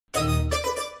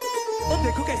ओ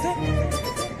देखो कैसे,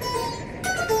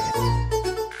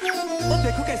 ओ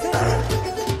देखो कैसे।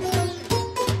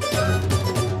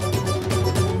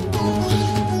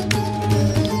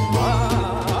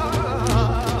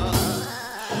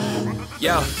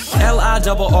 Yo,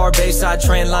 L-I-double-R Bayside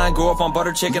train line. Grew up on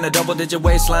butter chicken, a double-digit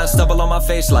waistline. Stubble on my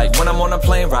face like when I'm on a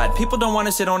plane ride. People don't want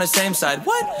to sit on the same side.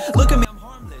 What? Look at me, I'm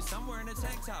harmless. I'm wearing a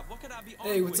tank top. What could I be?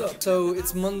 Hey, what's up? So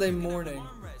it's Monday morning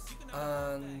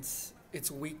and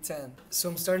it's week 10. So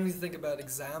I'm starting to think about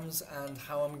exams and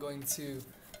how I'm going to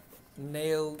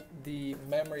nail the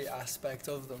memory aspect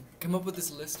of them. Come up with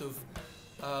this list of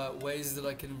ways that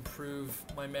I can improve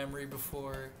my memory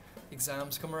before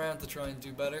exams come around to try and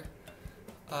do better.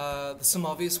 There's some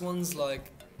obvious ones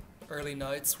like early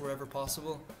nights wherever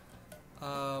possible.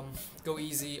 Go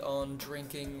easy on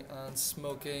drinking and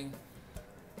smoking.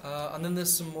 And then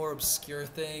there's some more obscure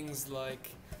things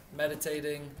like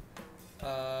meditating,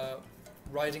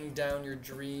 writing down your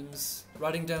dreams.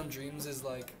 Writing down dreams is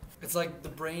like, it's like the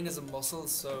brain is a muscle,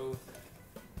 so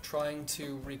trying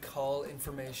to recall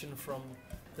information from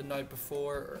the night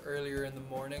before or earlier in the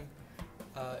morning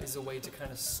is a way to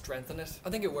kind of strengthen it. I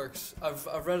think it works.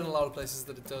 I've read in a lot of places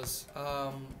that it does.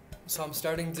 So I'm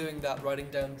starting doing that writing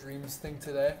down dreams thing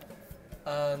today.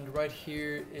 And right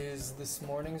here is this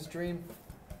morning's dream.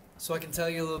 So I can tell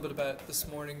you a little bit about this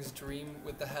morning's dream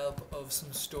with the help of some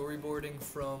storyboarding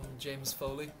from James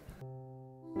Foley.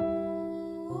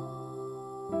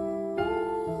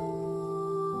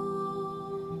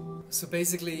 So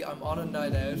basically I'm on a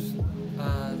night out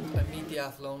and I meet the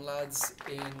Athlone lads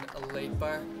in a late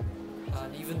bar,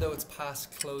 and even though it's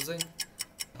past closing,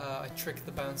 I trick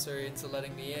the bouncer into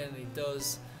letting me in, and he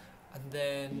does, and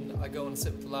then I go and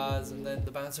sit with the lads, and then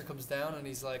the bouncer comes down and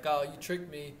he's like, oh, you tricked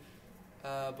me,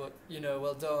 but you know,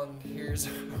 well done, here's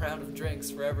a round of drinks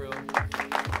for everyone.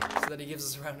 So then he gives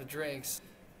us a round of drinks.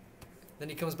 Then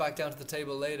he comes back down to the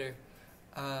table later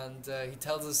and he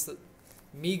tells us that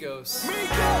Migos,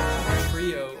 a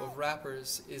trio of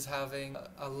rappers, is having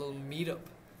a little meetup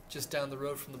just down the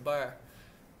road from the bar.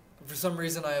 For some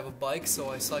reason I have a bike, so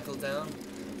I cycle down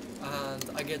and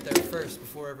I get there first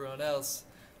before everyone else,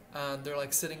 and they're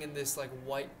like sitting in this like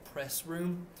white press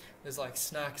room. There's like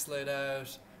snacks laid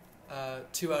out.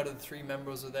 2 out of the 3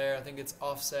 members are there. I think it's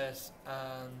Offset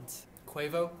and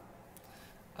Quavo.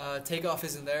 Takeoff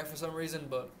isn't there for some reason,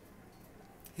 but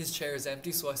his chair is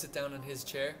empty, so I sit down in his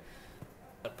chair.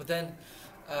 But then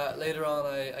later on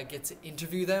I get to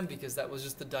interview them, because that was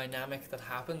just the dynamic that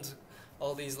happened.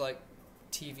 All these like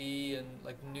TV and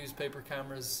like newspaper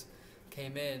cameras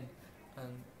came in,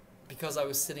 and because I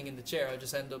was sitting in the chair I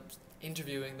just ended up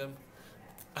interviewing them.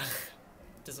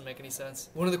 Doesn't make any sense.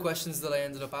 One of the questions that I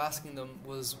ended up asking them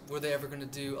was, were they ever going to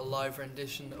do a live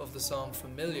rendition of the song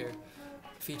Familiar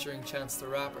featuring Chance the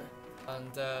Rapper?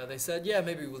 And they said, yeah,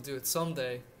 maybe we'll do it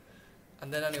someday.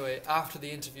 And then anyway, after the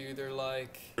interview, they're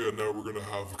like, yeah, now we're gonna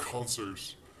have a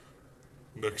concert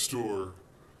next door,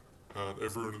 and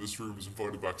everyone in this room is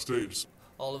invited backstage.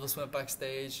 All of us went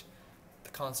backstage,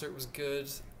 the concert was good,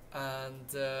 and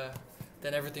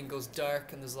then everything goes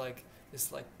dark, and there's like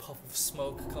this like puff of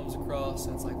smoke comes across,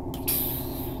 and it's like,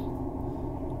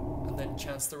 and then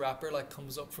Chance the Rapper like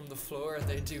comes up from the floor, and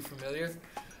they do Familiar,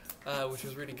 which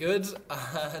was really good,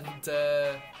 and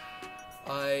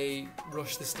I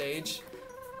rushed the stage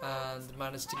and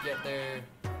managed to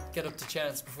get up to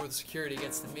Chance before the security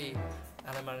gets to me,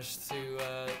 and I managed to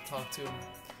talk to him,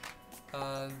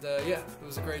 and yeah, it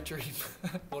was a great dream.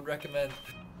 Would recommend.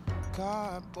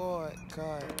 Cardboard,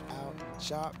 cut out,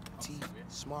 sharp teeth,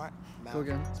 smart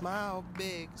mouth, smile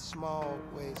big, small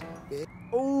waist, big.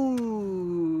 Oh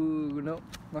no,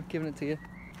 not giving it to you.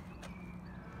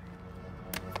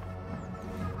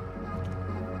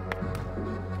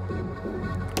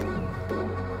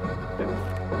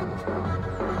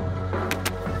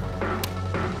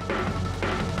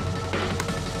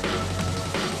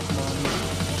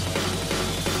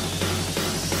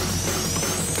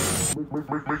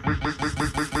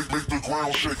 Make the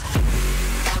ground shake.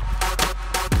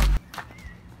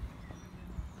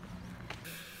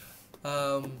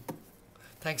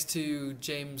 Thanks to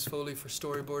James Foley for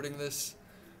storyboarding this.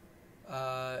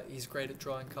 He's great at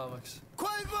drawing comics.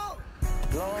 Quavo!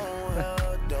 Don't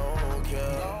help, don't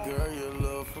care, girl, you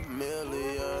look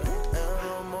familiar. And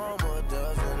my mama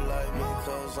doesn't like me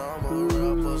 'cause I'm a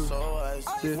rapper, so I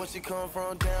see. Where she come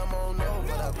from, damn, I don't know.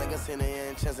 But I think I seen her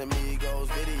in Chance and Migos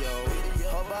video.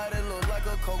 Her body look like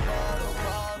a Coke bottle,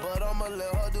 but I'ma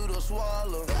let her do the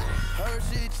swallow. Her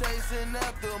she chasing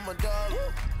after my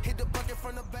dollar. Hit the bucket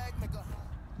from the back, make her